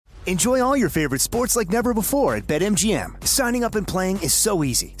Enjoy all your favorite sports like never before at BetMGM. Signing up and playing is so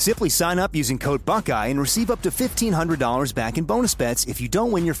easy. Simply sign up using code Buckeye and receive up to $1,500 back in bonus bets if you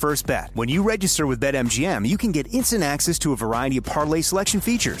don't win your first bet. When you register with BetMGM, you can get instant access to a variety of parlay selection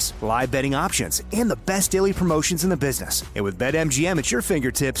features, live betting options, and the best daily promotions in the business. And with BetMGM at your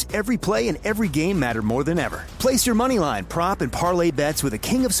fingertips, every play and every game matter more than ever. Place your moneyline, prop, and parlay bets with the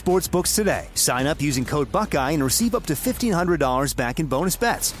king of sportsbooks today. Sign up using code Buckeye and receive up to $1,500 back in bonus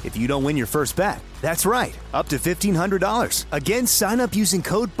bets if you don't win your first bet. That's right, up to $1,500. Again, sign up using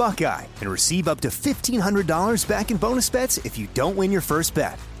code Buckeye and receive up to $1,500 back in bonus bets if you don't win your first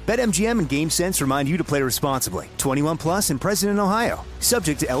bet. BetMGM and GameSense remind you to play responsibly. 21 plus and present in Ohio.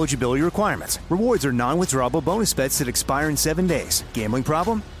 Subject to eligibility requirements. Rewards are non-withdrawable bonus bets that expire in 7 days. Gambling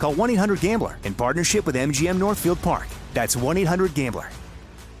problem? Call 1-800-GAMBLER in partnership with MGM Northfield Park. That's 1-800-GAMBLER.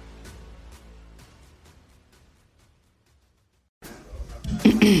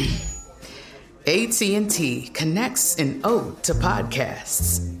 AT&T connects an ode to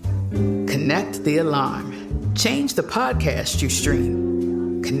podcasts. Connect the alarm. Change the podcast you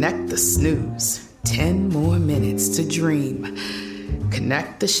stream. Connect the snooze. 10 more minutes to dream.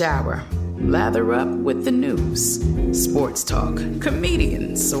 Connect the shower. Lather up with the news. Sports talk,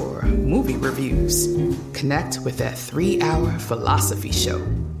 comedians, or movie reviews. Connect with that 3-hour philosophy show.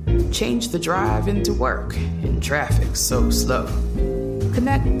 Change the drive into work in traffic so slow.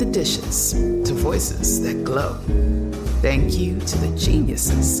 Connect the dishes to voices that glow. Thank you to the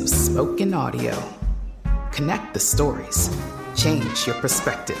geniuses of spoken audio. Connect the stories. Change your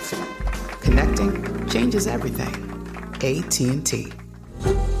perspective. Connecting changes everything. AT&T.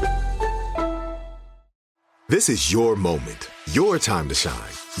 This is your moment, your time to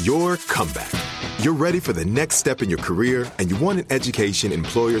shine, your comeback. You're ready for the next step in your career, and you want an education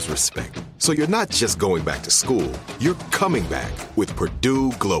employers respect. So you're not just going back to school, you're coming back with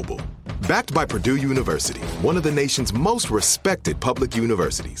Purdue Global. Backed by Purdue University, one of the nation's most respected public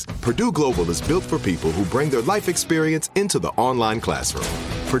universities, Purdue Global is built for people who bring their life experience into the online classroom.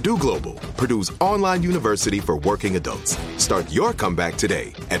 Purdue Global, Purdue's online university for working adults. Start your comeback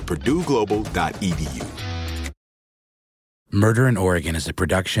today at purdueglobal.edu. Murder in Oregon is a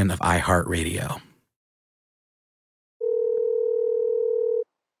production of iHeartRadio.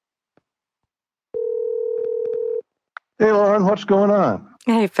 Hey, Lauren, what's going on?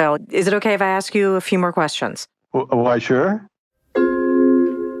 Hey, Phil. Is it okay if I ask you a few more questions? Why, sure.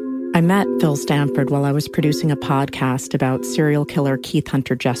 I met Phil Stanford while I was producing a podcast about serial killer Keith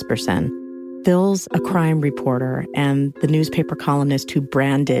Hunter Jesperson. Phil's a crime reporter and the newspaper columnist who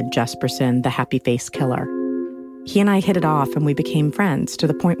branded Jesperson the happy face killer. He and I hit it off and we became friends to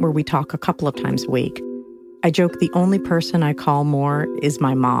the point where we talk a couple of times a week. I joke the only person I call more is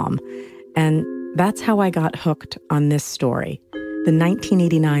my mom. And that's how I got hooked on this story, the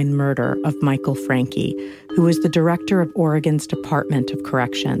 1989 murder of Michael Franke, who was the director of Oregon's Department of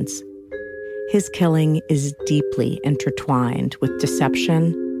Corrections. His killing is deeply intertwined with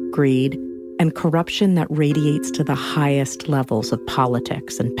deception, greed, and corruption that radiates to the highest levels of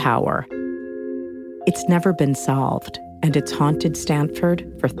politics and power. It's never been solved, and it's haunted Stanford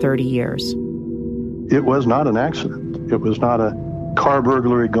for 30 years. It was not an accident. It was not a car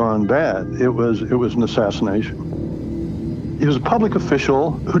burglary gone bad. It was an assassination. He was a public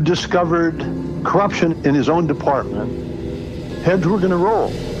official who discovered corruption in his own department. Heads were going to roll.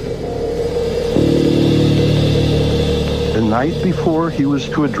 The night before he was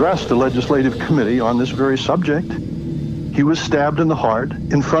to address the legislative committee on this very subject, he was stabbed in the heart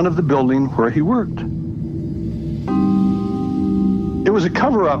in front of the building where he worked. It was a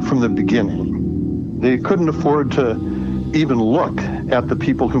cover-up from the beginning. They couldn't afford to even look at the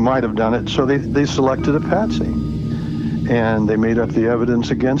people who might have done it, so they selected a patsy. And they made up the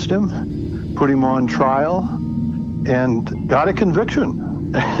evidence against him, put him on trial, and got a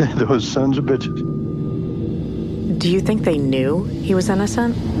conviction. Those sons of bitches. Do you think they knew he was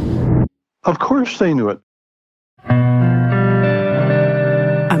innocent? Of course they knew it.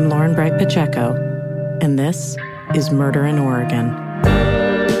 I'm Lauren Bright Pacheco, and this is Murder in Oregon.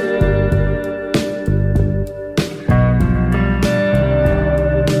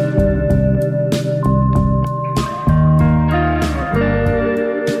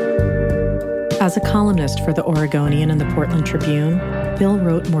 As a columnist for The Oregonian and the Portland Tribune, Phil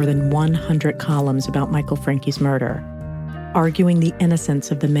wrote more than 100 columns about Michael Franke's murder, arguing the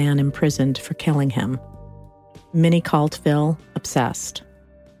innocence of the man imprisoned for killing him. Many called Phil obsessed.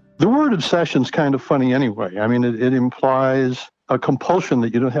 The word obsession's kind of funny anyway. I mean, it implies a compulsion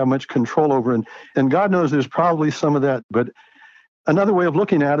that you don't have much control over. And God knows there's probably some of that. But another way of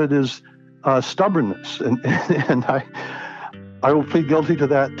looking at it is stubbornness. And I will plead guilty to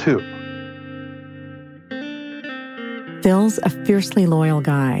that, too. Phil's a fiercely loyal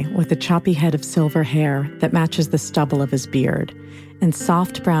guy with a choppy head of silver hair that matches the stubble of his beard and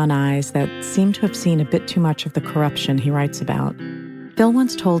soft brown eyes that seem to have seen a bit too much of the corruption he writes about. Phil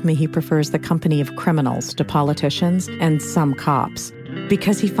once told me he prefers the company of criminals to politicians and some cops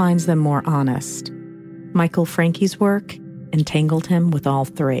because he finds them more honest. Michael Francke's work entangled him with all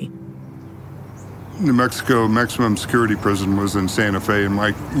three. New Mexico maximum security prison was in Santa Fe, and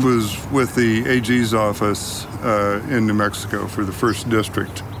Mike was with the AG's office in New Mexico for the 1st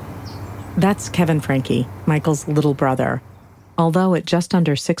District. That's Kevin Francke, Michael's little brother. Although at just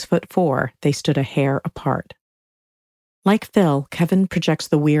under 6'4", they stood a hair apart. Like Phil, Kevin projects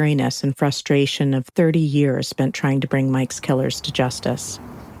the weariness and frustration of 30 years spent trying to bring Mike's killers to justice.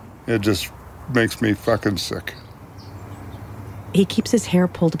 It just makes me fucking sick. He keeps his hair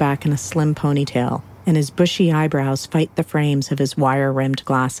pulled back in a slim ponytail, and his bushy eyebrows fight the frames of his wire-rimmed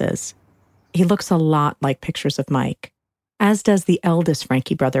glasses. He looks a lot like pictures of Mike, as does the eldest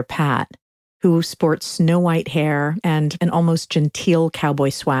Francke brother, Pat, who sports snow-white hair and an almost genteel cowboy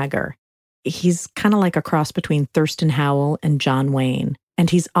swagger. He's kind of like a cross between Thurston Howell and John Wayne, and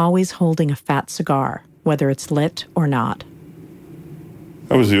he's always holding a fat cigar, whether it's lit or not.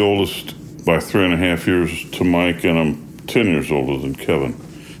 I was the oldest by 3.5 years to Mike, and I'm 10 years older than Kevin.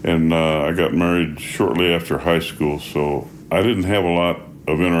 And I got married shortly after high school, so I didn't have a lot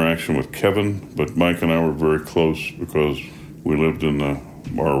of interaction with Kevin, but Mike and I were very close because we lived in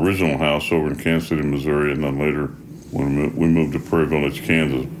our original house over in Kansas City, Missouri, and then later when we moved to Prairie Village,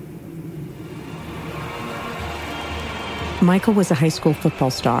 Kansas. Michael was a high school football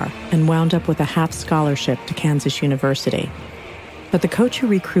star and wound up with a half scholarship to Kansas University. But the coach who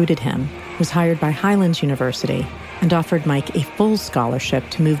recruited him was hired by Highlands University and offered Mike a full scholarship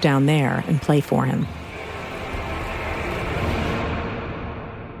to move down there and play for him.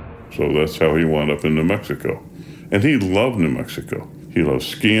 So that's how he wound up in New Mexico. And he loved New Mexico. He loved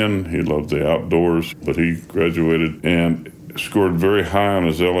skiing, he loved the outdoors, but he graduated and scored very high on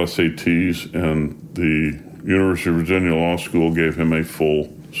his LSATs, and the University of Virginia Law School gave him a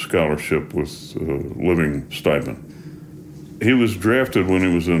full scholarship with a living stipend. He was drafted when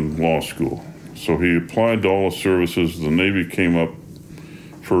he was in law school, so he applied to all the services. The Navy came up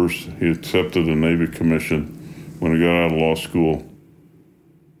first. He accepted a Navy commission when he got out of law school.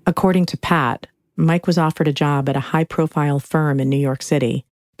 According to Pat, Mike was offered a job at a high-profile firm in New York City,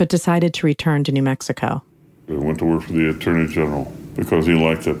 but decided to return to New Mexico. He went to work for the Attorney General because he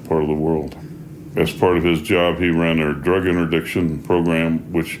liked that part of the world. As part of his job, he ran their drug interdiction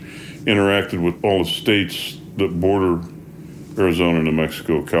program, which interacted with all the states that border Arizona, New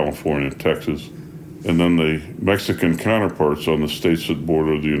Mexico, California, Texas, and then the Mexican counterparts on the states that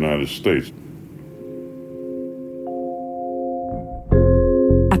border the United States.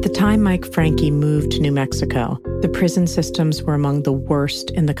 At the time Mike Francke moved to New Mexico, the prison systems were among the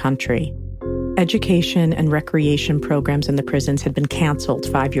worst in the country. Education and recreation programs in the prisons had been canceled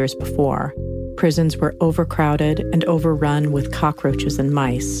 5 years before. Prisons were overcrowded and overrun with cockroaches and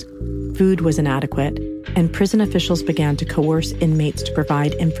mice. Food was inadequate, and prison officials began to coerce inmates to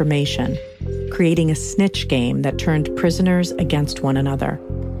provide information, creating a snitch game that turned prisoners against one another.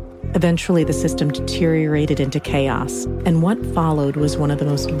 Eventually, the system deteriorated into chaos, and what followed was one of the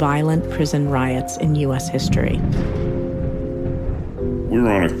most violent prison riots in U.S. history. We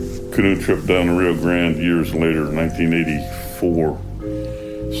were on a canoe trip down the Rio Grande years later, 1984,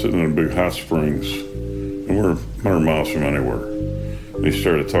 sitting in big hot springs, and we're 100 miles from anywhere. They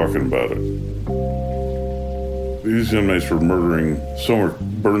started talking about it. These inmates were murdering, some were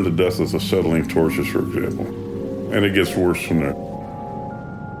burned to death with acetylene torches, for example. And it gets worse from there.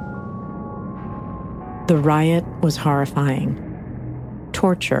 The riot was horrifying.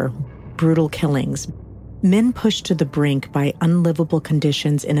 Torture, brutal killings, men pushed to the brink by unlivable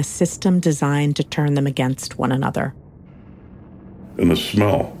conditions in a system designed to turn them against one another. And the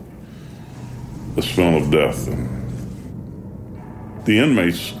smell of death. The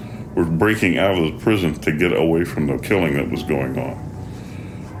inmates were breaking out of the prison to get away from the killing that was going on.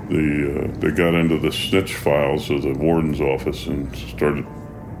 They got into the snitch files of the warden's office and started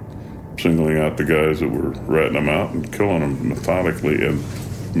singling out the guys that were ratting them out and killing them methodically and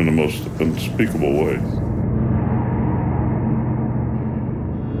in the most unspeakable way.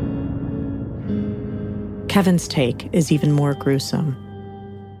 Kevin's take is even more gruesome.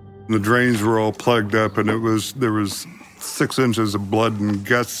 The drains were all plugged up, and there was 6 inches of blood and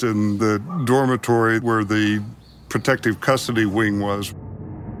guts in the dormitory where the protective custody wing was.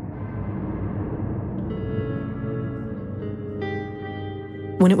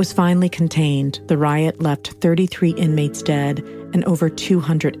 When it was finally contained, the riot left 33 inmates dead and over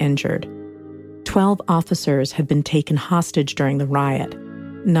 200 injured. 12 officers had been taken hostage during the riot.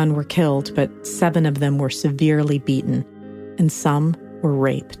 None were killed, but 7 of them were severely beaten, and some were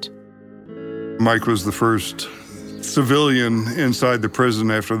raped. Mike was the first civilian inside the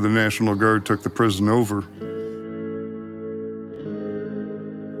prison after the National Guard took the prison over.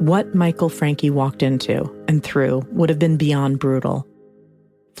 What Michael Franke walked into and through would have been beyond brutal.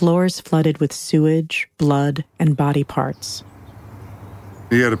 Floors flooded with sewage, blood, and body parts.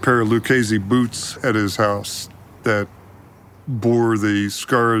 He had a pair of Lucchese boots at his house that bore the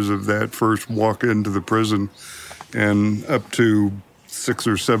scars of that first walk into the prison, and up to 6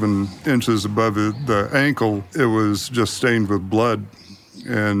 or 7 inches above the ankle, it was just stained with blood.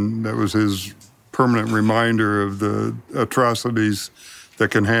 And that was his permanent reminder of the atrocities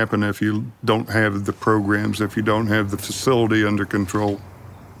that can happen if you don't have the programs, if you don't have the facility under control.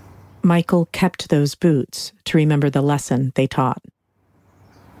 Michael kept those boots to remember the lesson they taught.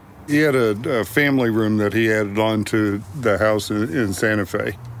 He had a family room that he added on to the house in Santa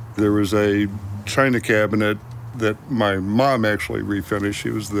Fe. There was a china cabinet that my mom actually refinished.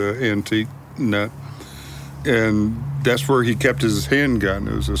 She was the antique nut. And that's where he kept his handgun.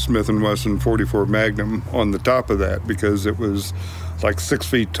 It was a Smith & Wesson .44 Magnum on the top of that because it was like 6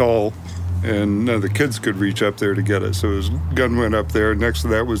 feet tall and none of the kids could reach up there to get it. So his gun went up there. Next to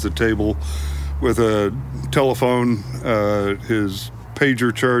that was a table with a telephone, his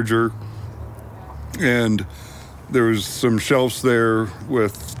pager charger, and there was some shelves there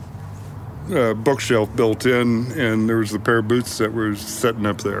with a bookshelf built in, and there was a pair of boots that were sitting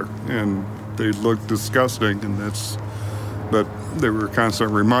up there, and they looked disgusting, but they were a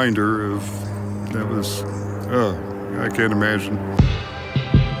constant reminder of that was, I can't imagine.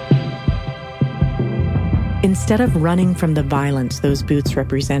 Instead of running from the violence those boots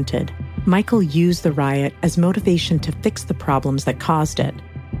represented, Michael used the riot as motivation to fix the problems that caused it.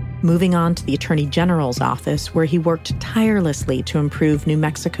 Moving on to the Attorney General's office, where he worked tirelessly to improve New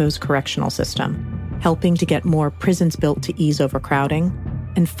Mexico's correctional system, helping to get more prisons built to ease overcrowding,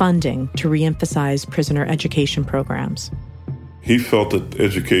 and funding to reemphasize prisoner education programs. He felt that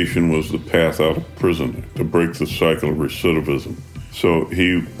education was the path out of prison to break the cycle of recidivism. So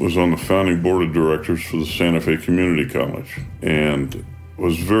he was on the founding board of directors for the Santa Fe Community College and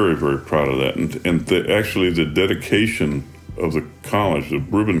was very, very proud of that. And actually the dedication of the college, the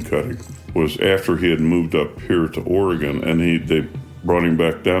ribbon cutting, was after he had moved up here to Oregon, and they brought him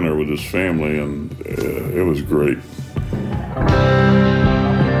back down there with his family, and it was great.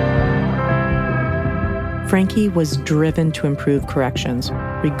 Franke was driven to improve corrections,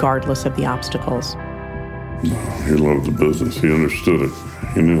 regardless of the obstacles. He loved the business. He understood it.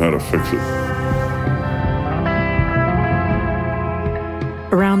 He knew how to fix it.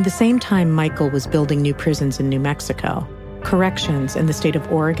 Around the same time Michael was building new prisons in New Mexico, corrections in the state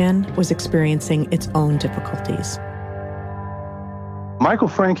of Oregon was experiencing its own difficulties. Michael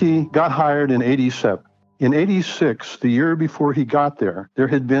Franke got hired in 87. In 86, the year before he got there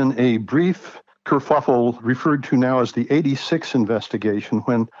had been a brief kerfuffle referred to now as the 86 investigation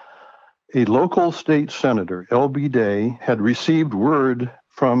when a local state senator, L.B. Day, had received word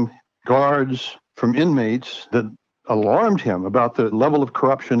from guards, from inmates that alarmed him about the level of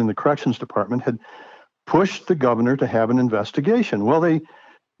corruption in the corrections department, had pushed the governor to have an investigation. Well, the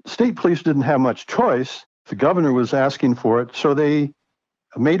state police didn't have much choice. The governor was asking for it, so they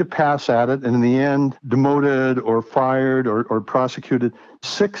made a pass at it, and in the end demoted or fired or prosecuted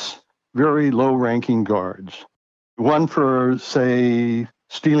 6 very low-ranking guards. One for, say,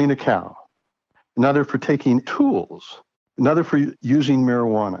 stealing a cow, another for taking tools, another for using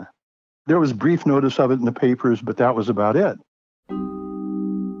marijuana. There was brief notice of it in the papers, but that was about it.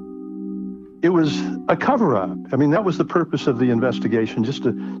 It was a cover-up. I mean, that was the purpose of the investigation, just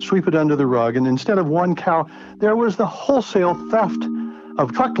to sweep it under the rug. And instead of one cow, there was the wholesale theft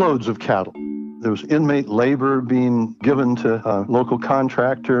of truckloads of cattle. There was inmate labor being given to a local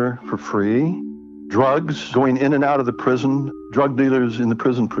contractor for free, drugs going in and out of the prison, drug dealers in the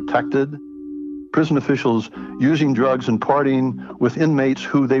prison protected, prison officials using drugs and partying with inmates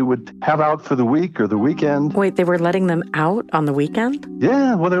who they would have out for the week or the weekend. Wait, they were letting them out on the weekend?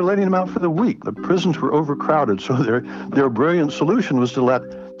 Yeah, well, they're letting them out for the week. The prisons were overcrowded, so their brilliant solution was to let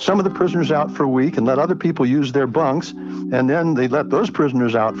some of the prisoners out for a week and let other people use their bunks, and then they let those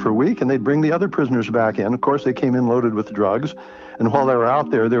prisoners out for a week, and they'd bring the other prisoners back in. Of course, they came in loaded with drugs, and while they were out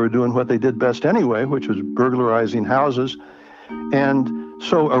there, they were doing what they did best anyway, which was burglarizing houses. And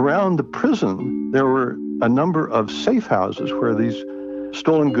so around the prison, there were a number of safe houses where these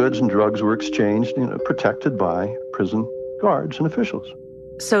stolen goods and drugs were exchanged, protected by prison guards and officials.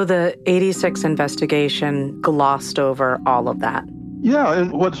 So the 86 investigation glossed over all of that. Yeah,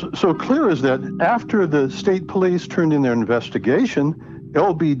 and what's so clear is that after the state police turned in their investigation,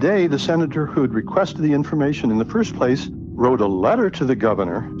 L.B. Day, the senator who had requested the information in the first place, wrote a letter to the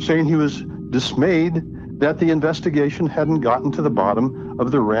governor saying he was dismayed that the investigation hadn't gotten to the bottom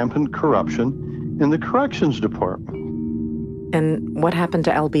of the rampant corruption in the corrections department. And what happened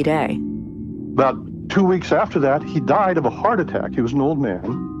to L.B. Day? About 2 weeks after that, he died of a heart attack. He was an old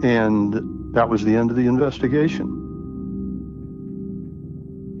man, and that was the end of the investigation.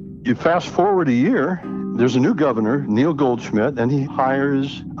 You fast forward a year, there's a new governor, Neil Goldschmidt, and he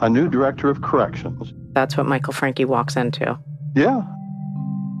hires a new director of corrections. That's what Michael Franke walks into. Yeah.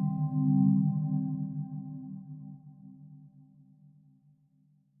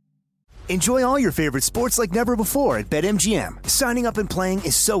 Enjoy all your favorite sports like never before at BetMGM. Signing up and playing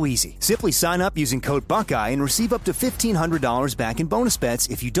is so easy. Simply sign up using code Buckeye and receive up to $1,500 back in bonus bets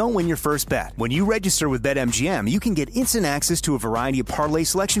if you don't win your first bet. When you register with BetMGM, you can get instant access to a variety of parlay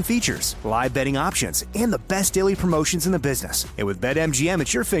selection features, live betting options, and the best daily promotions in the business. And with BetMGM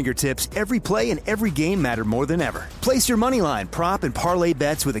at your fingertips, every play and every game matter more than ever. Place your moneyline, prop, and parlay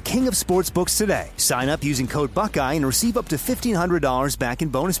bets with the king of sportsbooks today. Sign up using code Buckeye and receive up to $1,500 back in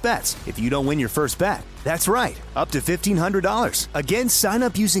bonus bets if you don't win your first bet. That's right, up to $1,500. Again, sign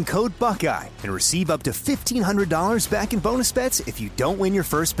up using code Buckeye and receive up to $1,500 back in bonus bets if you don't win your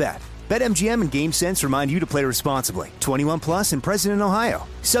first bet. BetMGM and GameSense remind you to play responsibly. 21 plus and present in Ohio.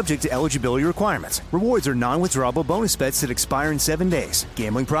 Subject to eligibility requirements. Rewards are non-withdrawable bonus bets that expire in 7 days.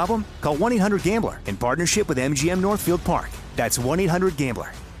 Gambling problem? Call 1-800-GAMBLER in partnership with MGM Northfield Park. That's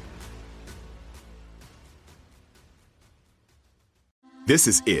 1-800-GAMBLER. This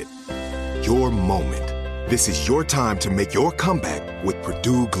is it. Your moment. This is your time to make your comeback with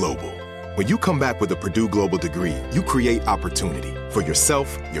Purdue Global. When you come back with a Purdue Global degree, you create opportunity for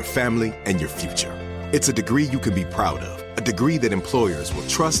yourself, your family, and your future. It's a degree you can be proud of, a degree that employers will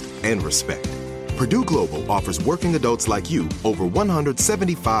trust and respect. Purdue Global offers working adults like you over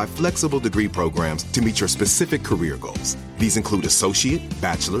 175 flexible degree programs to meet your specific career goals. These include associate,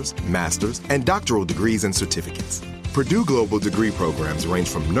 bachelor's, master's, and doctoral degrees and certificates. Purdue Global degree programs range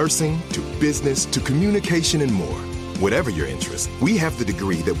from nursing to business to communication and more. Whatever your interest, we have the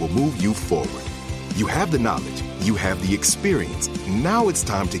degree that will move you forward. You have the knowledge, you have the experience. Now it's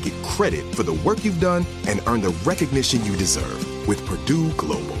time to get credit for the work you've done and earn the recognition you deserve with Purdue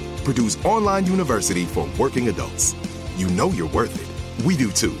Global, Purdue's online university for working adults. You know you're worth it. We do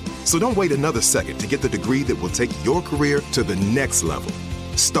too. So don't wait another second to get the degree that will take your career to the next level.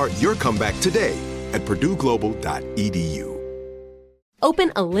 Start your comeback today at purdueglobal.edu.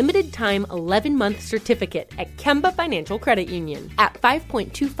 Open a limited-time 11-month certificate at Kemba Financial Credit Union. At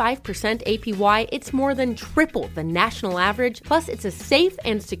 5.25% APY, it's more than triple the national average, plus it's a safe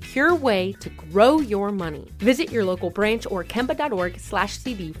and secure way to grow your money. Visit your local branch or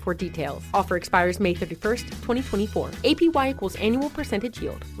kemba.org/cd for details. Offer expires May 31st, 2024. APY equals annual percentage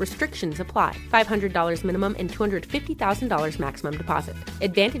yield. Restrictions apply. $500 minimum and $250,000 maximum deposit.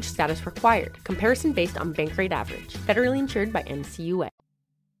 Advantage status required. Comparison based on bank rate average. Federally insured by NCUA.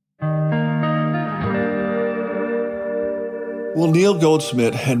 Well, Neil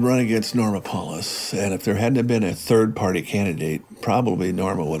Goldschmidt had run against Norma Paulus, and if there hadn't been a third-party candidate, probably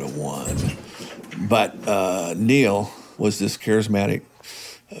Norma would have won. But Neil was this charismatic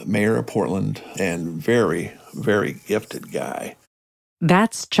mayor of Portland and very, very gifted guy.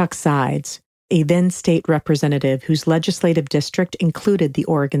 That's Chuck Sides, a then state representative whose legislative district included the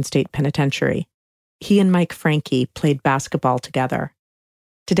Oregon State Penitentiary. He and Mike Franke played basketball together.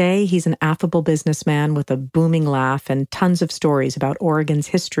 Today, he's an affable businessman with a booming laugh and tons of stories about Oregon's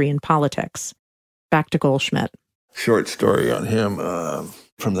history and politics. Back to Goldschmidt. Short story on him.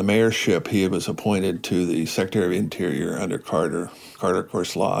 From the mayorship, he was appointed to the Secretary of Interior under Carter. Carter, of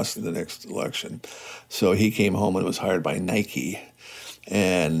course, lost in the next election. So he came home and was hired by Nike.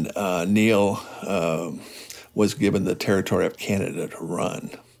 And Neil was given the territory of Canada to run.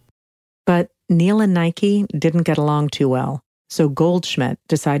 But Neil and Nike didn't get along too well. So Goldschmidt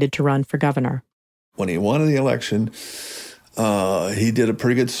decided to run for governor. When he won the election, he did a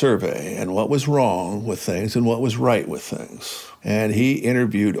pretty good survey and what was wrong with things and what was right with things. And he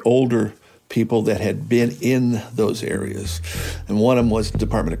interviewed older people that had been in those areas. And one of them was the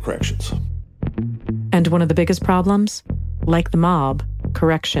Department of Corrections. And one of the biggest problems? Like the mob,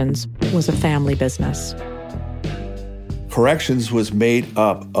 corrections was a family business. Corrections was made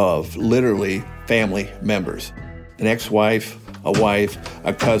up of literally family members. An ex-wife, a wife,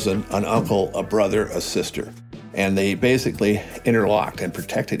 a cousin, an uncle, a brother, a sister. And they basically interlocked and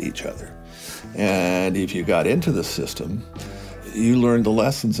protected each other. And if you got into the system, you learn the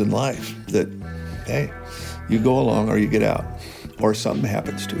lessons in life that, hey, you go along or you get out, or something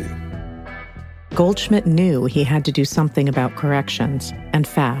happens to you. Goldschmidt knew he had to do something about corrections, and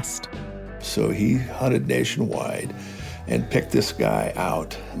fast. So he hunted nationwide and picked this guy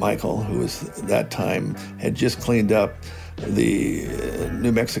out, Michael, who was at that time had just cleaned up the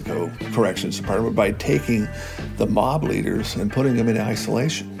New Mexico Corrections Department by taking the mob leaders and putting them in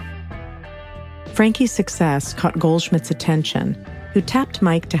isolation. Frankie's success caught Goldschmidt's attention, who tapped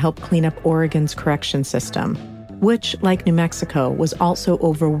Mike to help clean up Oregon's correction system, which, like New Mexico, was also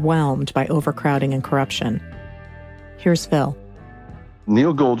overwhelmed by overcrowding and corruption. Here's Phil.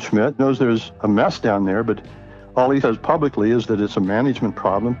 Neil Goldschmidt knows there's a mess down there, but all he says publicly is that it's a management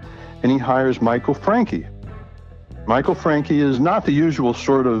problem, and he hires Michael Franke. Michael Franke is not the usual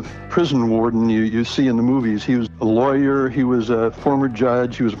sort of prison warden you see in the movies. He was a lawyer, he was a former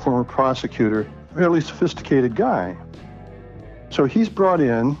judge, he was a former prosecutor, a fairly sophisticated guy. So he's brought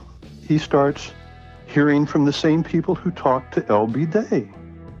in, he starts hearing from the same people who talked to L.B. Day.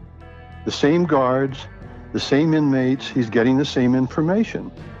 The same guards, the same inmates, he's getting the same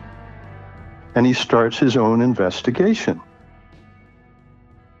information. And he starts his own investigation.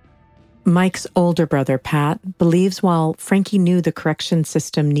 Mike's older brother, Pat, believes while Franke knew the correction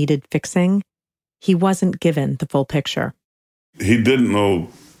system needed fixing, he wasn't given the full picture. He didn't know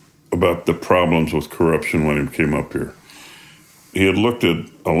about the problems with corruption when he came up here. He had looked at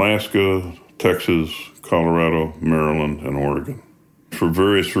Alaska, Texas, Colorado, Maryland, and Oregon. For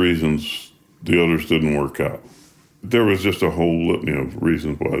various reasons, the others didn't work out. There was just a whole litany of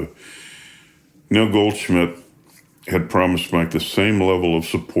reasons why. Neil Goldschmidt had promised Mike the same level of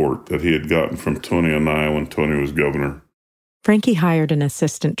support that he had gotten from Tony and I when Tony was governor. Franke hired an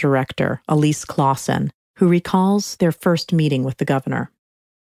assistant director, Elise Clausen, who recalls their first meeting with the governor.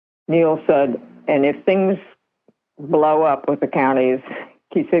 Neil said, and if things blow up with the counties,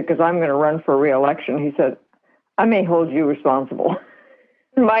 he said, because I'm going to run for re-election, he said, I may hold you responsible.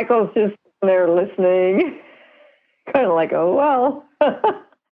 Michael's just there listening, kind of like, oh, well.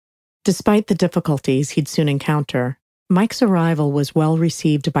 Despite the difficulties he'd soon encounter, Mike's arrival was well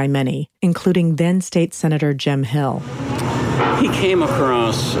received by many, including then State Senator Jim Hill. He came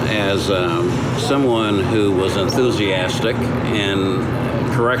across as someone who was enthusiastic,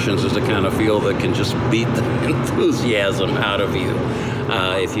 and corrections is the kind of field that can just beat the enthusiasm out of you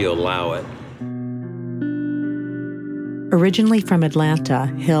if you allow it. Originally from Atlanta,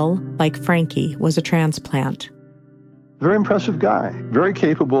 Hill, like Franke, was a transplant. Very impressive guy, very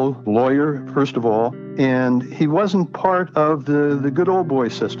capable lawyer, first of all, and he wasn't part of the good old boy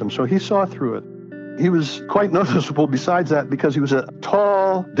system, so he saw through it. He was quite noticeable besides that because he was a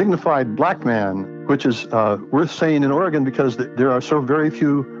tall, dignified black man, which is worth saying in Oregon because there are so very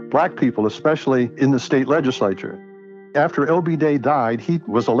few black people, especially in the state legislature. After L.B. Day died, he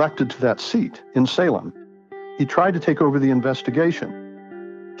was elected to that seat in Salem. He tried to take over the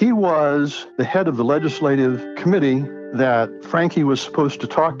investigation. He was the head of the legislative committee that Franke was supposed to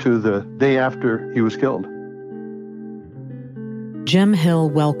talk to the day after he was killed. Jim Hill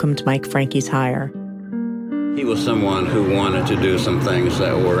welcomed Mike Franke's hire. He was someone who wanted to do some things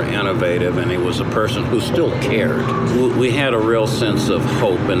that were innovative, and he was a person who still cared. We had a real sense of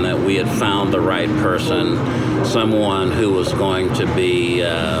hope in that we had found the right person, someone who was going to be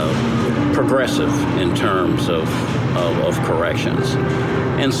progressive in terms of corrections.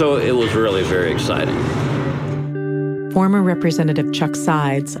 And so it was really very exciting. Former Representative Chuck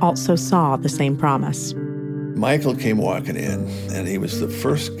Sides also saw the same promise. Michael came walking in, and he was the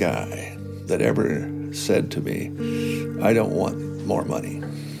first guy that ever said to me, I don't want more money.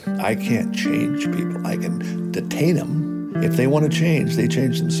 I can't change people. I can detain them. If they want to change, they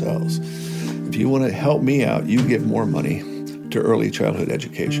change themselves. If you want to help me out, you give more money to early childhood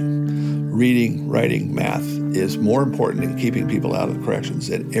education. Reading, writing, math is more important in keeping people out of corrections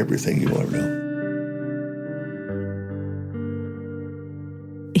than everything you will ever know.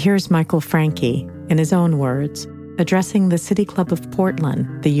 Here's Michael Franke, in his own words, addressing the City Club of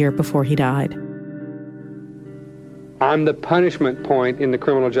Portland the year before he died. I'm the punishment point in the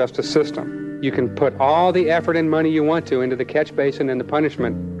criminal justice system. You can put all the effort and money you want to into the catch basin and the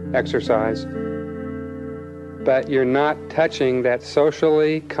punishment exercise, but you're not touching that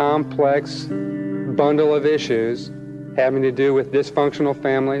socially complex bundle of issues having to do with dysfunctional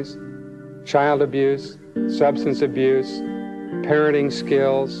families, child abuse, substance abuse, parenting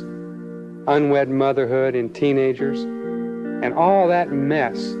skills, unwed motherhood in teenagers, and all that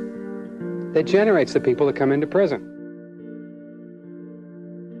mess that generates the people that come into prison.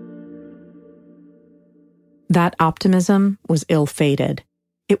 That optimism was ill-fated.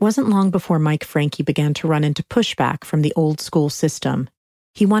 It wasn't long before Mike Franke began to run into pushback from the old school system.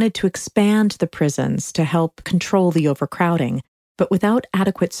 He wanted to expand the prisons to help control the overcrowding, but without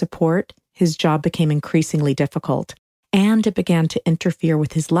adequate support, his job became increasingly difficult, and it began to interfere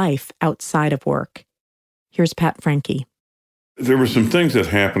with his life outside of work. Here's Pat Franke. There were some things that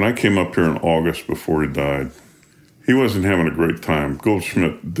happened. I came up here in August before he died. He wasn't having a great time.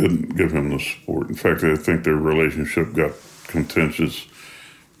 Goldschmidt didn't give him the support. In fact, I think their relationship got contentious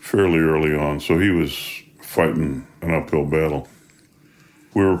fairly early on, so he was fighting an uphill battle.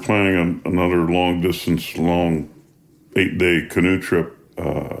 We were planning another long 8-day canoe trip,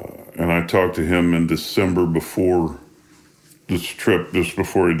 and I talked to him in December before this trip, just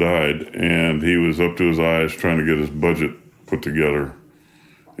before he died, and he was up to his eyes trying to get his budget put together.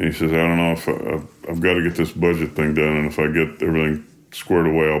 And he says, I don't know if I've got to get this budget thing done, and if I get everything squared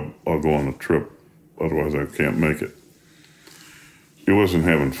away, I'll go on the trip. Otherwise, I can't make it. He wasn't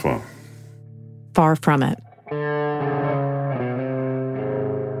having fun. Far from it.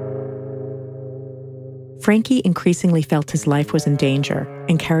 Franke increasingly felt his life was in danger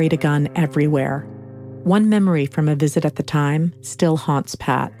and carried a gun everywhere. One memory from a visit at the time still haunts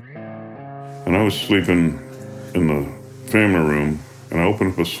Pat. And I was sleeping in the family room, and I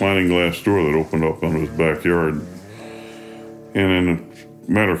opened up a sliding glass door that opened up onto his backyard. And in a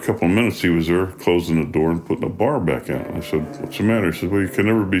matter of a couple of minutes, he was there closing the door and putting the bar back on. I said, what's the matter? He said, well, you can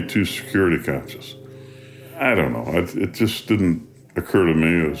never be too security conscious. I don't know. It just didn't occur to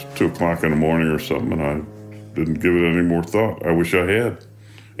me. It was 2 o'clock in the morning or something, and I didn't give it any more thought. I wish I had.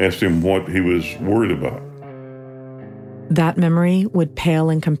 Asked him what he was worried about. That memory would pale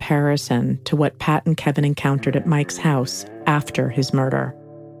in comparison to what Pat and Kevin encountered at Mike's house after his murder.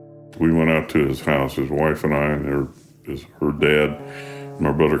 We went out to his house, his wife and I, and her dad, and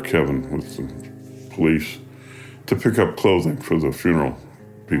our brother Kevin with the police, to pick up clothing for the funeral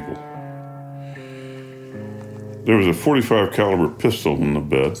people. There was a .45 caliber pistol in the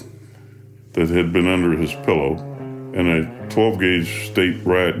bed that had been under his pillow, and a 12-gauge state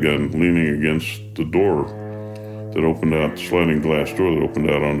riot gun leaning against the door that opened out, sliding glass door that opened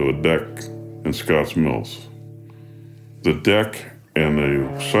out onto a deck in Scotts Mills. The deck and the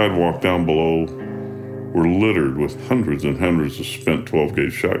sidewalk down below were littered with hundreds and hundreds of spent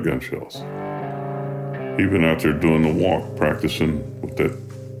 12-gauge shotgun shells. He'd been out there doing the walk, practicing with that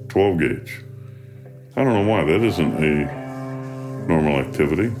 12-gauge. I don't know why. That isn't a normal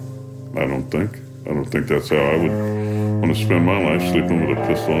activity, I don't think. I don't think that's how I would want to spend my life, sleeping with a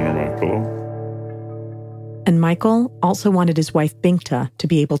pistol under my pillow. And Michael also wanted his wife, Binkta, to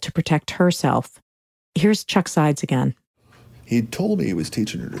be able to protect herself. Here's Chuck Sides again. He told me he was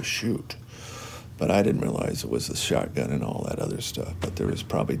teaching her to shoot, but I didn't realize it was the shotgun and all that other stuff. But there was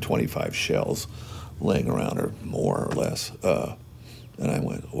probably 25 shells laying around, or more or less. And I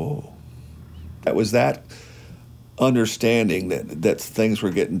went, whoa. That was that understanding that things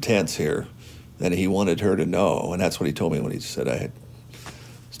were getting tense here, that he wanted her to know. And that's what he told me when he said I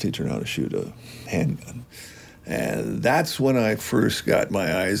was teaching her how to shoot a handgun. And that's when I first got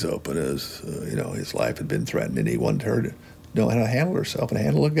my eyes open, as his life had been threatened, and he wanted her to know how to handle herself and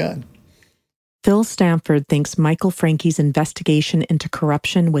handle a gun. Phil Stanford thinks Michael Franke's investigation into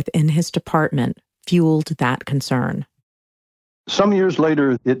corruption within his department fueled that concern. Some years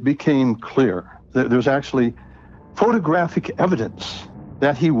later, it became clear that there's actually photographic evidence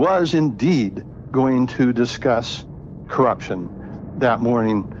that he was indeed going to discuss corruption that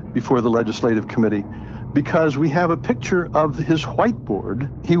morning before the legislative committee, because we have a picture of his whiteboard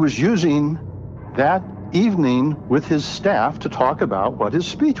he was using that evening with his staff to talk about what his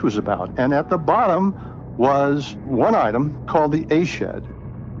speech was about. And at the bottom was one item called the A-shed.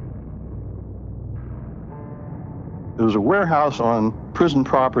 There was a warehouse on prison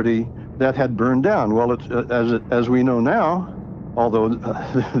property that had burned down. Well, as we know now, although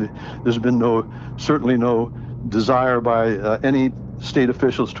there's been certainly no desire by any state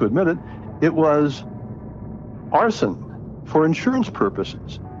officials to admit it, it was arson for insurance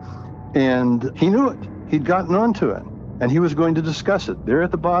purposes. And he knew it. He'd gotten onto it, and he was going to discuss it. There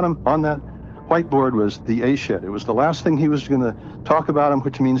at the bottom on that whiteboard was the A-shed. It was the last thing he was going to talk about him,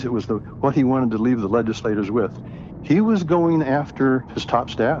 which means it was what he wanted to leave the legislators with. He was going after his top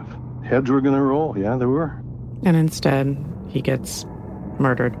staff. Heads were going to roll. Yeah, they were. And instead, he gets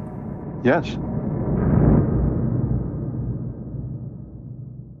murdered. Yes.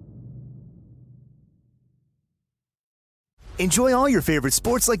 Enjoy all your favorite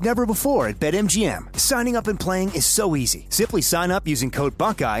sports like never before at BetMGM. Signing up and playing is so easy. Simply sign up using code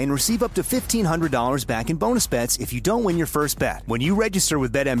Buckeye and receive up to $1,500 back in bonus bets if you don't win your first bet. When you register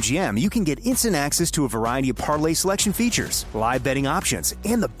with BetMGM, you can get instant access to a variety of parlay selection features, live betting options,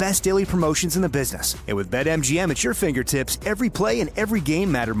 and the best daily promotions in the business. And with BetMGM at your fingertips, every play and every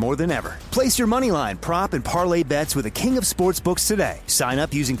game matter more than ever. Place your moneyline, prop, and parlay bets with the king of sportsbooks today. Sign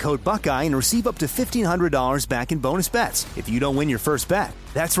up using code Buckeye and receive up to $1,500 back in bonus bets if you don't win your first bet.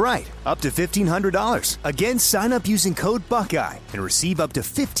 That's right, up to $1,500. Again, sign up using code Buckeye and receive up to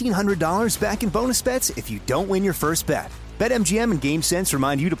 $1,500 back in bonus bets if you don't win your first bet. BetMGM and GameSense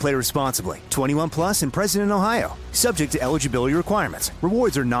remind you to play responsibly. 21 plus and present in Ohio. Subject to eligibility requirements.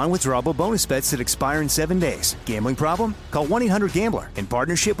 Rewards are non-withdrawable bonus bets that expire in 7 days. Gambling problem? Call 1-800-GAMBLER in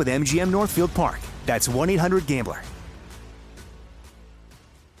partnership with MGM Northfield Park. That's 1-800-GAMBLER.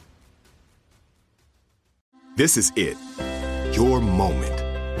 This is it. Your moment.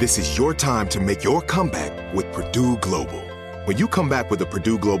 This is your time to make your comeback with Purdue Global. When you come back with a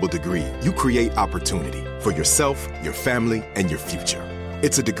Purdue Global degree, you create opportunity for yourself, your family, and your future.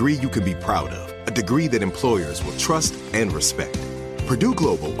 It's a degree you can be proud of, a degree that employers will trust and respect. Purdue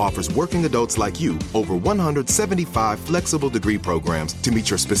Global offers working adults like you over 175 flexible degree programs to meet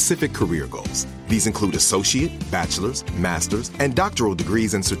your specific career goals. These include associate, bachelor's, master's, and doctoral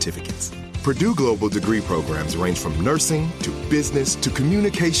degrees and certificates. Purdue Global degree programs range from nursing to business to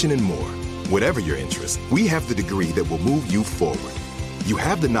communication and more. Whatever your interest, we have the degree that will move you forward. You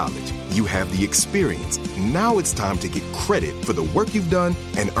have the knowledge, you have the experience. Now it's time to get credit for the work you've done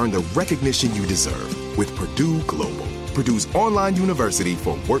and earn the recognition you deserve with Purdue Global, Purdue's online university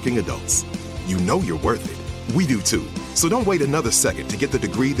for working adults. You know you're worth it. We do too. So don't wait another second to get the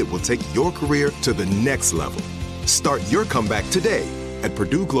degree that will take your career to the next level. Start your comeback today at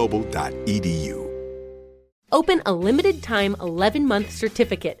purdueglobal.edu. Open a limited-time 11-month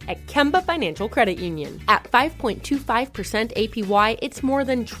certificate at Kemba Financial Credit Union. At 5.25% APY, it's more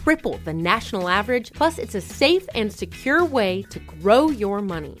than triple the national average, plus it's a safe and secure way to grow your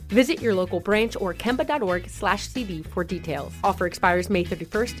money. Visit your local branch or kemba.org/cd for details. Offer expires May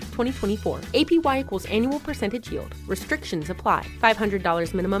 31st, 2024. APY equals annual percentage yield. Restrictions apply.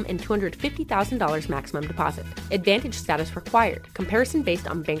 $500 minimum and $250,000 maximum deposit. Advantage status required. Comparison based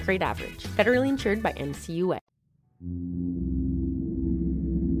on bank rate average. Federally insured by NCUA.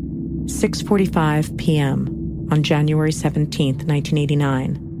 6:45 p.m. on January 17th,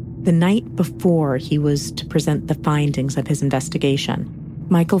 1989, the night before he was to present the findings of his investigation.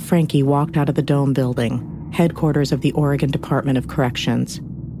 Michael Franke walked out of the Dome building, headquarters of the Oregon Department of Corrections.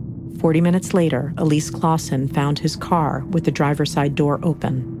 40 minutes later, Elise Clausen found his car with the driver's side door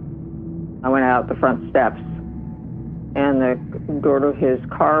open. I went out the front steps, and the door to his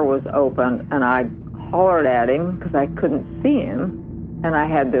car was open, and I hollered at him because I couldn't see him, and I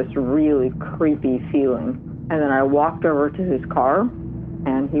had this really creepy feeling. And then I walked over to his car,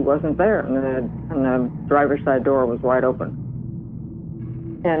 and he wasn't there, and the driver's side door was wide open.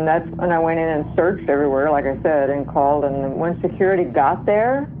 And that's when I went in and searched everywhere, like I said, and called. And when security got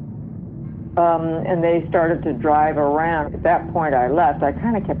there, and they started to drive around, at that point I left. I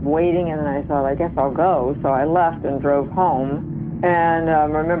kind of kept waiting, and then I thought, I guess I'll go. So I left and drove home. And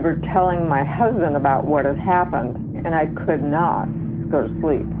remember telling my husband about what had happened, and I could not go to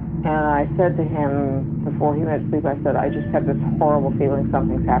sleep. And I said to him before he went to sleep, I said, I just have this horrible feeling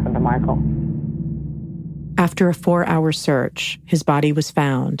something's happened to Michael. After a 4-hour search, his body was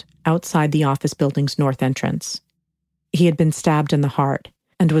found outside the office building's north entrance. He had been stabbed in the heart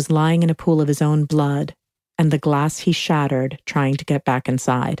and was lying in a pool of his own blood and the glass he shattered trying to get back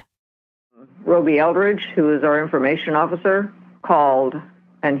inside. Roby Eldridge, who is our information officer, called,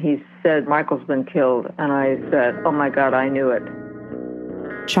 and he said, Michael's been killed. And I said, oh my God, I knew it.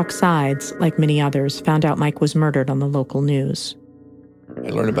 Chuck Sides, like many others, found out Mike was murdered on the local news. I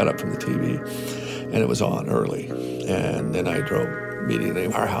learned about it from the TV, and it was on early. And then I drove immediately.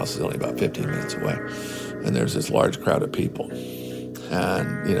 Our house is only about 15 minutes away. And there's this large crowd of people.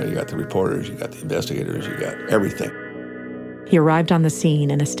 And, you got the reporters, you got the investigators, you got everything. He arrived on the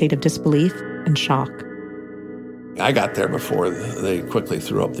scene in a state of disbelief and shock. I got there before they quickly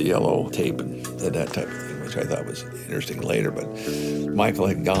threw up the yellow tape and did that type of thing, which I thought was interesting later. But Michael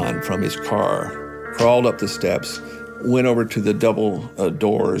had gone from his car, crawled up the steps, went over to the double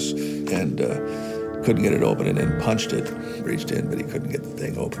doors and couldn't get it open, and then punched it, reached in, but he couldn't get the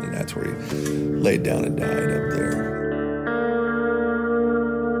thing open, and that's where he laid down and died up there.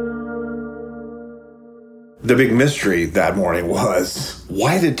 The big mystery that morning was,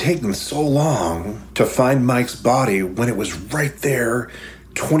 why did it take them so long to find Mike's body when it was right there,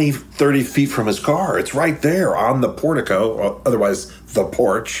 20, 30 feet from his car. It's right there on the portico, or otherwise the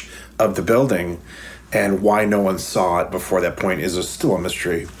porch of the building. And why no one saw it before that point is still a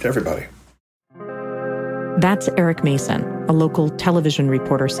mystery to everybody. That's Eric Mason, a local television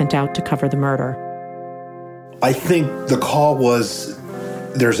reporter sent out to cover the murder. I think the call was,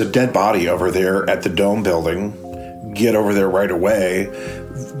 there's a dead body over there at the Dome building. Get over there right away.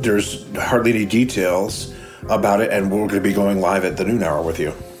 There's hardly any details about it, and we're going to be going live at the noon hour with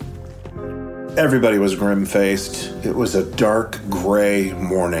you. Everybody was grim-faced. It was a dark gray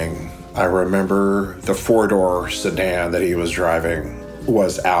morning. I remember the four-door sedan that he was driving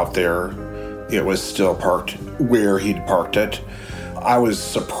was out there. It was still parked where he'd parked it. I was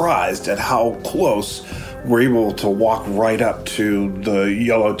surprised at how close we're able to walk right up to the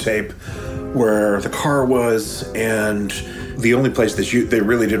yellow tape where the car was, and the only place that they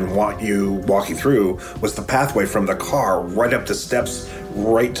really didn't want you walking through was the pathway from the car right up the steps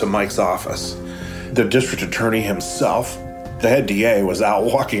right to Mike's office. The district attorney himself, the head DA, was out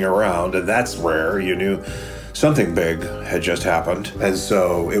walking around, and that's rare. You knew something big had just happened, and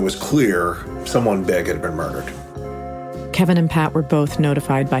so it was clear someone big had been murdered. Kevin and Pat were both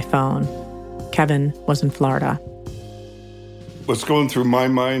notified by phone. Kevin was in Florida. What's going through my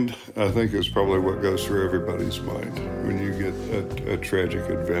mind, I think, is probably what goes through everybody's mind when you get a tragic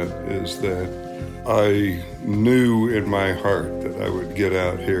event, is that I knew in my heart that I would get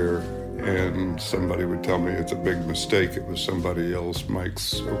out here and somebody would tell me it's a big mistake. It was somebody else.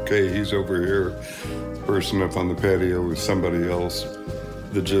 Mike's okay, he's over here. The person up on the patio was somebody else.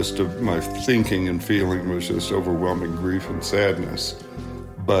 The gist of my thinking and feeling was just overwhelming grief and sadness.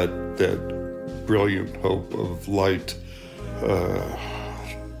 But that brilliant hope of light,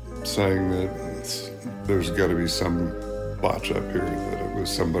 saying that there's got to be some botch up here, that it was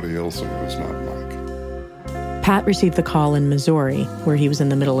somebody else and it was not Mike. Pat received the call in Missouri, where he was in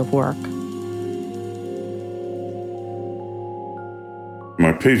the middle of work.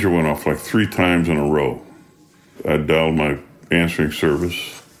 My pager went off like 3 times in a row. I dialed my answering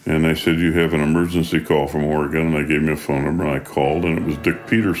service, and they said, you have an emergency call from Oregon, and they gave me a phone number, and I called, and it was Dick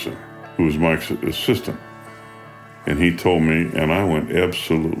Peterson, who was Mike's assistant. And he told me, and I went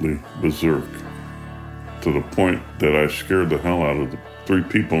absolutely berserk, to the point that I scared the hell out of the 3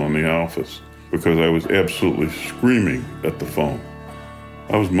 people in the office, because I was absolutely screaming at the phone.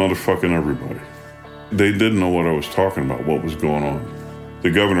 I was motherfucking everybody. They didn't know what I was talking about, what was going on. The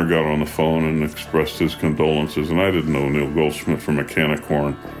governor got on the phone and expressed his condolences, and I didn't know Neil Goldsmith from a can of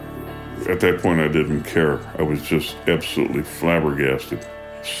corn. At that point, I didn't care. I was just absolutely flabbergasted,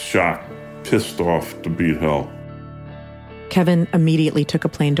 shocked, pissed off to beat hell. Kevin immediately took a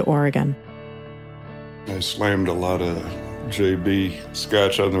plane to Oregon. I slammed a lot of JB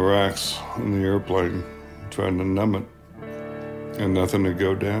scotch on the rocks in the airplane, trying to numb it, and nothing to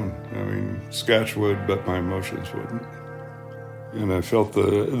go down. I mean, scotch would, but my emotions wouldn't. And I felt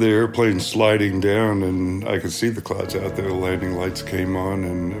the airplane sliding down, and I could see the clouds out there. The landing lights came on,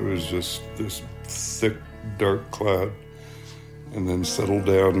 and it was just this thick, dark cloud, and then settled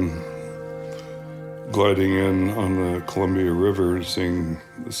down, gliding in on the Columbia River and seeing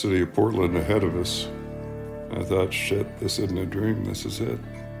the city of Portland ahead of us. I thought, shit, this isn't a dream, this is it.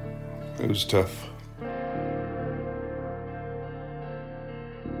 It was tough.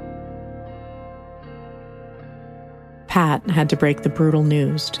 Pat had to break the brutal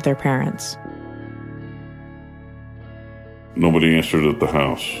news to their parents. Nobody answered at the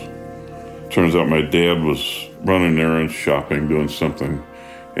house. Turns out my dad was running errands, shopping, doing something,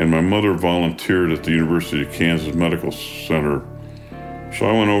 and my mother volunteered at the University of Kansas Medical Center. So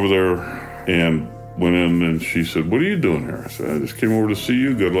I went over there and went in, and she said, what are you doing here? I said, I just came over to see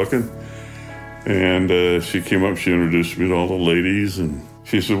you, good looking. And she came up, she introduced me to all the ladies, and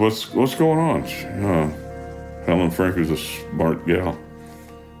she said, what's going on? Helen Frank was a smart gal.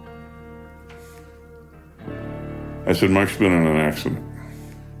 I said, Mike's been in an accident.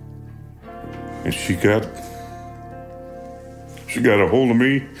 And she got a hold of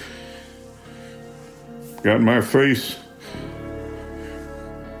me, got in my face,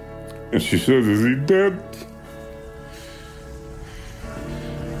 and she said, is he dead?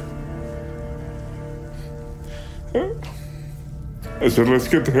 I said, let's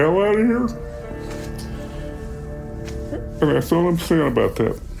get the hell out of here. And that's all I'm saying about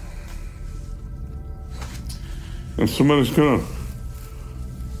that. And somebody needs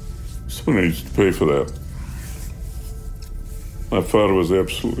to pay for that. My father was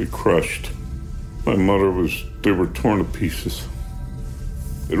absolutely crushed. My mother they were torn to pieces.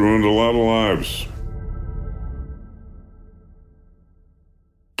 It ruined a lot of lives.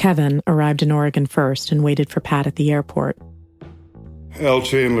 Kevin arrived in Oregon first and waited for Pat at the airport. Al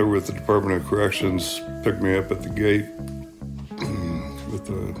Chandler with the Department of Corrections picked me up at the gate with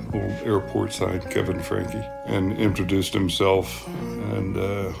the old airport sign, Kevin Frankie, and introduced himself. And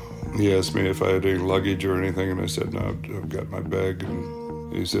he asked me if I had any luggage or anything, and I said, no, I've got my bag.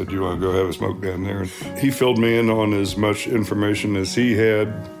 And he said, you want to go have a smoke down there? And he filled me in on as much information as he had,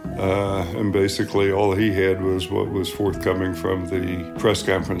 and basically all he had was what was forthcoming from the press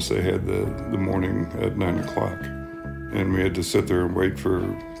conference they had the morning at 9 o'clock. And we had to sit there and wait for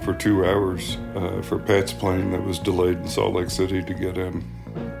 2 hours for Pat's plane that was delayed in Salt Lake City to get in.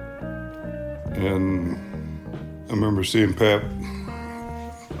 And I remember seeing Pat.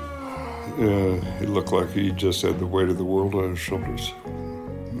 He looked like he just had the weight of the world on his shoulders.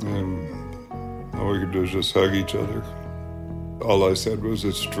 And all we could do was just hug each other. All I said was,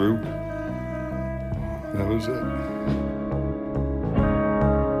 it's true. That was it.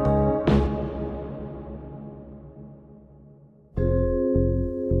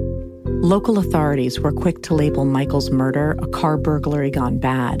 Local authorities were quick to label Michael's murder a car burglary gone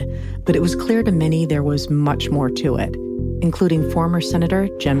bad, but it was clear to many there was much more to it, including former Senator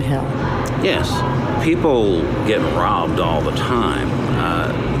Jim Hill. Yes, people get robbed all the time.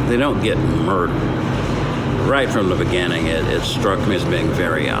 They don't get murdered. Right from the beginning, it struck me as being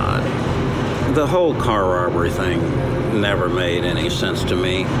very odd. The whole car robbery thing never made any sense to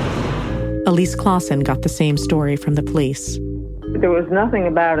me. Elise Clausen got the same story from the police. There was nothing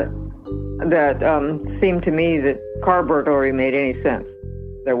about it that seemed to me that car burglary made any sense.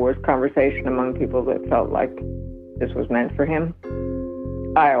 There was conversation among people that felt like this was meant for him.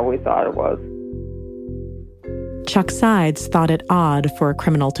 I always thought it was. Chuck Sides thought it odd for a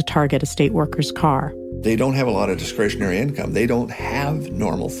criminal to target a state worker's car. They don't have a lot of discretionary income. They don't have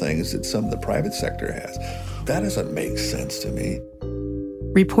normal things that some of the private sector has. That doesn't make sense to me.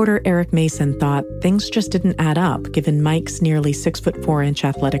 Reporter Eric Mason thought things just didn't add up given Mike's nearly 6'4"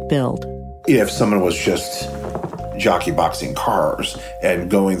 athletic build. If someone was just jockey boxing cars and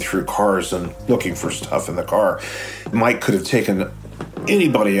going through cars and looking for stuff in the car, Mike could have taken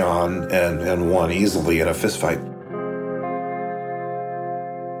anybody on and won easily in a fistfight.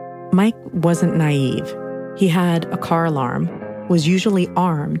 Mike wasn't naive. He had a car alarm, was usually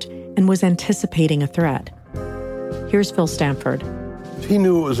armed, and was anticipating a threat. Here's Phil Stanford. He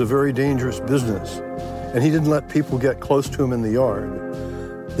knew it was a very dangerous business, and he didn't let people get close to him in the yard.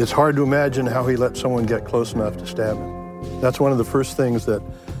 It's hard to imagine how he let someone get close enough to stab him. That's one of the first things that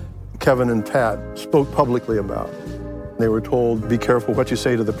Kevin and Pat spoke publicly about. They were told, be careful what you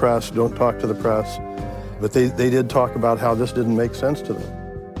say to the press, don't talk to the press. But they did talk about how this didn't make sense to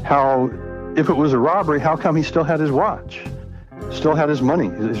them. How, if it was a robbery, how come he still had his watch? Still had his money.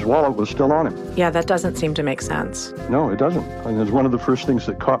 His wallet was still on him. Yeah, that doesn't seem to make sense. No, it doesn't. And it's one of the first things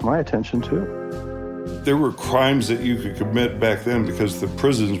that caught my attention, too. There were crimes that you could commit back then because the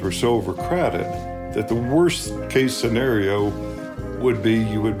prisons were so overcrowded that the worst case scenario would be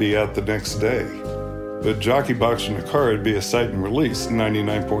you would be out the next day. But jockey boxing a car would be a cite and release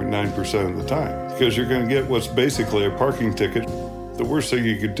 99.9% of the time because you're going to get what's basically a parking ticket. The worst thing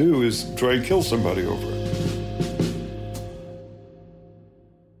you could do is try and kill somebody over it.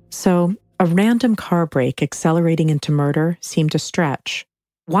 So, a random car break accelerating into murder seemed a stretch.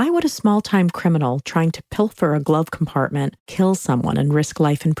 Why would a small-time criminal trying to pilfer a glove compartment kill someone and risk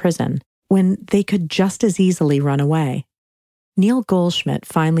life in prison when they could just as easily run away? Neil Goldschmidt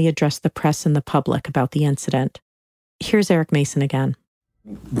finally addressed the press and the public about the incident. Here's Eric Mason again.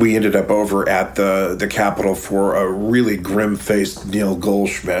 We ended up over at the Capitol for a really grim-faced Neil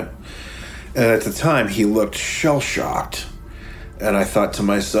Goldschmidt. And at the time, he looked shell-shocked. And I thought to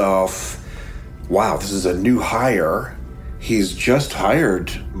myself, wow, this is a new hire. He's just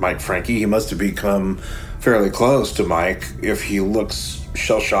hired Mike Frankie. He must have become fairly close to Mike if he looks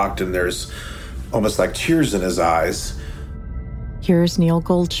shell-shocked and there's almost like tears in his eyes. Here's Neil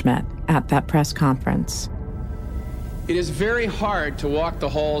Goldschmidt at that press conference. It is very hard to walk the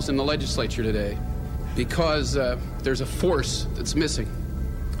halls in the legislature today because there's a force that's missing.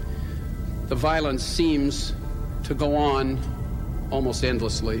 The violence seems to go on almost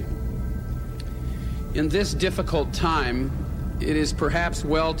endlessly. In this difficult time, it is perhaps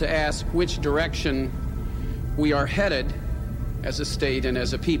well to ask which direction we are headed as a state and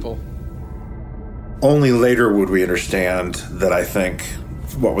as a people. Only later would we understand that I think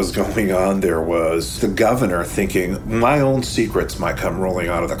what was going on there was the governor thinking my own secrets might come rolling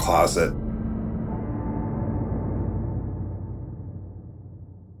out of the closet.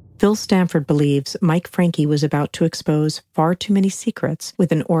 Phil Stanford believes Mike Frankie was about to expose far too many secrets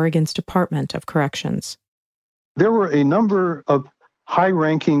within Oregon's Department of Corrections. There were a number of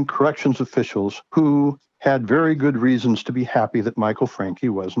high-ranking corrections officials who had very good reasons to be happy that Michael Franke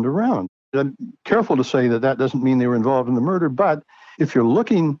wasn't around. I'm careful to say that doesn't mean they were involved in the murder, but if you're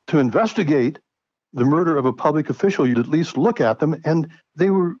looking to investigate the murder of a public official, you'd at least look at them, and they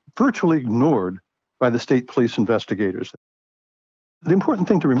were virtually ignored by the state police investigators. The important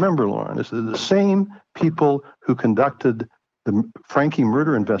thing to remember, Lauren, is that the same people who conducted the Franke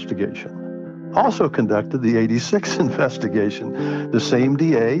murder investigation also conducted the 86 investigation. The same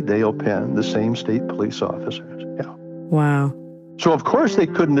DA, Dale Penn, the same state police officers. Yeah. Wow. So, of course, they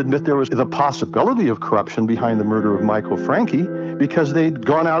couldn't admit there was the possibility of corruption behind the murder of Michael Franke because they'd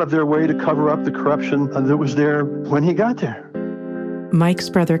gone out of their way to cover up the corruption that was there when he got there. Mike's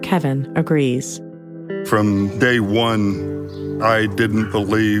brother Kevin agrees. From day one, I didn't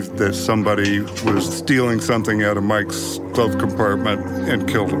believe that somebody was stealing something out of Mike's glove compartment and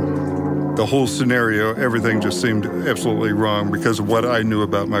killed him. The whole scenario, everything just seemed absolutely wrong because of what I knew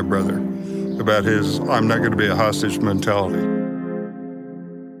about my brother, about his I'm not going to be a hostage mentality.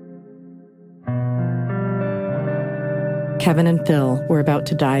 Kevin and Phil were about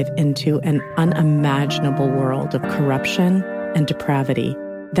to dive into an unimaginable world of corruption and depravity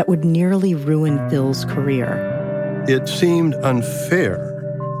that would nearly ruin Phil's career. It seemed unfair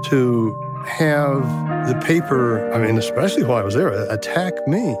to have the paper, especially while I was there, attack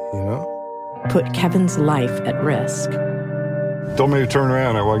me, Put Kevin's life at risk. Told me to turn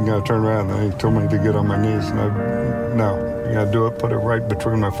around. I wasn't going to turn around. Then he told me to get on my knees. And no, you got to do it, put it right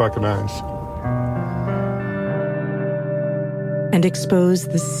between my fucking eyes. And expose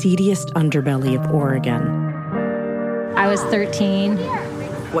the seediest underbelly of Oregon. I was 13.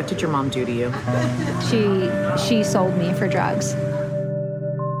 What did your mom do to you? She sold me for drugs.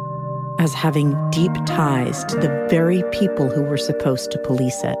 As having deep ties to the very people who were supposed to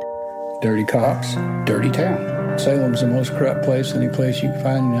police it. Dirty cops, dirty town. Salem's the most corrupt place, any place you can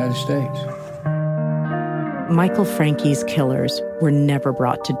find in the United States. Michael Franke's killers were never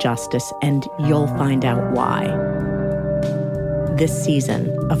brought to justice, and you'll find out why. This season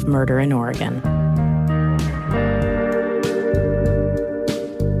of Murder in Oregon.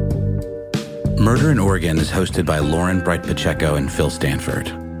 Murder in Oregon is hosted by Lauren Bright Pacheco and Phil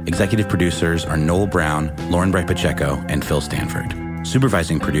Stanford. Executive producers are Noel Brown, Lauren Bright Pacheco, and Phil Stanford.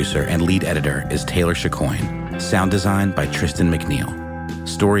 Supervising producer and lead editor is Taylor Chicoine. Sound design by Tristan McNeil.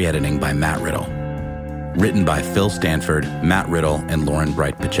 Story editing by Matt Riddle. Written by Phil Stanford, Matt Riddle, and Lauren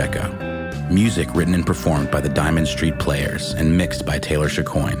Bright Pacheco. Music written and performed by the Diamond Street Players and mixed by Taylor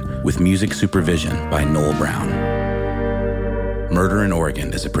Chicoine, with music supervision by Noel Brown. Murder in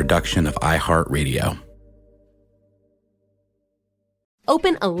Oregon is a production of iHeartRadio.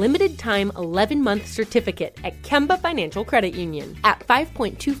 Open a limited-time 11-month certificate at Kemba Financial Credit Union. At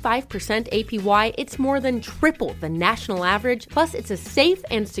 5.25% APY, it's more than triple the national average, plus it's a safe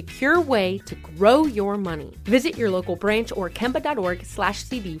and secure way to grow your money. Visit your local branch or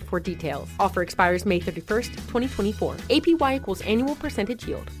kemba.org/CD for details. Offer expires May 31st, 2024. APY equals annual percentage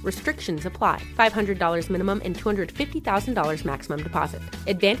yield. Restrictions apply. $500 minimum and $250,000 maximum deposit.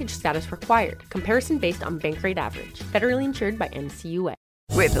 Advantage status required. Comparison based on bank rate average. Federally insured by NCUA.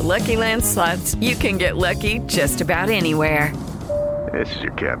 With the Lucky Land Slots, you can get lucky just about anywhere. This is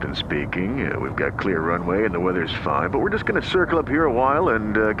your captain speaking. We've got clear runway and the weather's fine, but we're just going to circle up here a while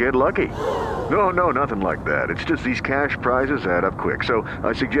and get lucky. No, nothing like that. It's just these cash prizes add up quick. So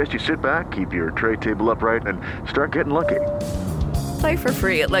I suggest you sit back, keep your tray table upright, and start getting lucky. Play for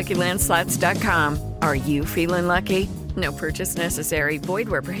free at LuckyLandSlots.com. Are you feeling lucky? No purchase necessary. Void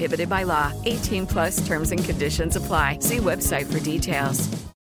where prohibited by law. 18+ terms and conditions apply. See website for details.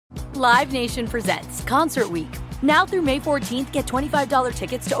 Live Nation presents Concert Week. Now through May 14th, get $25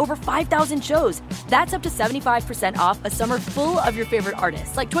 tickets to over 5,000 shows. That's up to 75% off a summer full of your favorite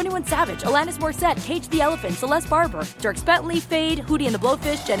artists like 21 Savage, Alanis Morissette, Cage the Elephant, Celeste Barber, Dierks Bentley, Fade, Hootie and the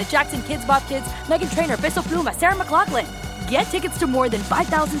Blowfish, Janet Jackson, Kids Bop Kids, Meghan Trainor, Peso Pluma, Sarah McLachlan. Get tickets to more than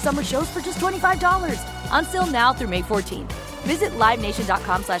 5,000 summer shows for just $25. On sale now through May 14th. Visit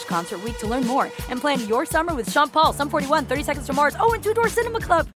LiveNation.com/Concert Week to learn more and plan your summer with Sean Paul, Sum 41, 30 Seconds to Mars, and Two Door Cinema Club.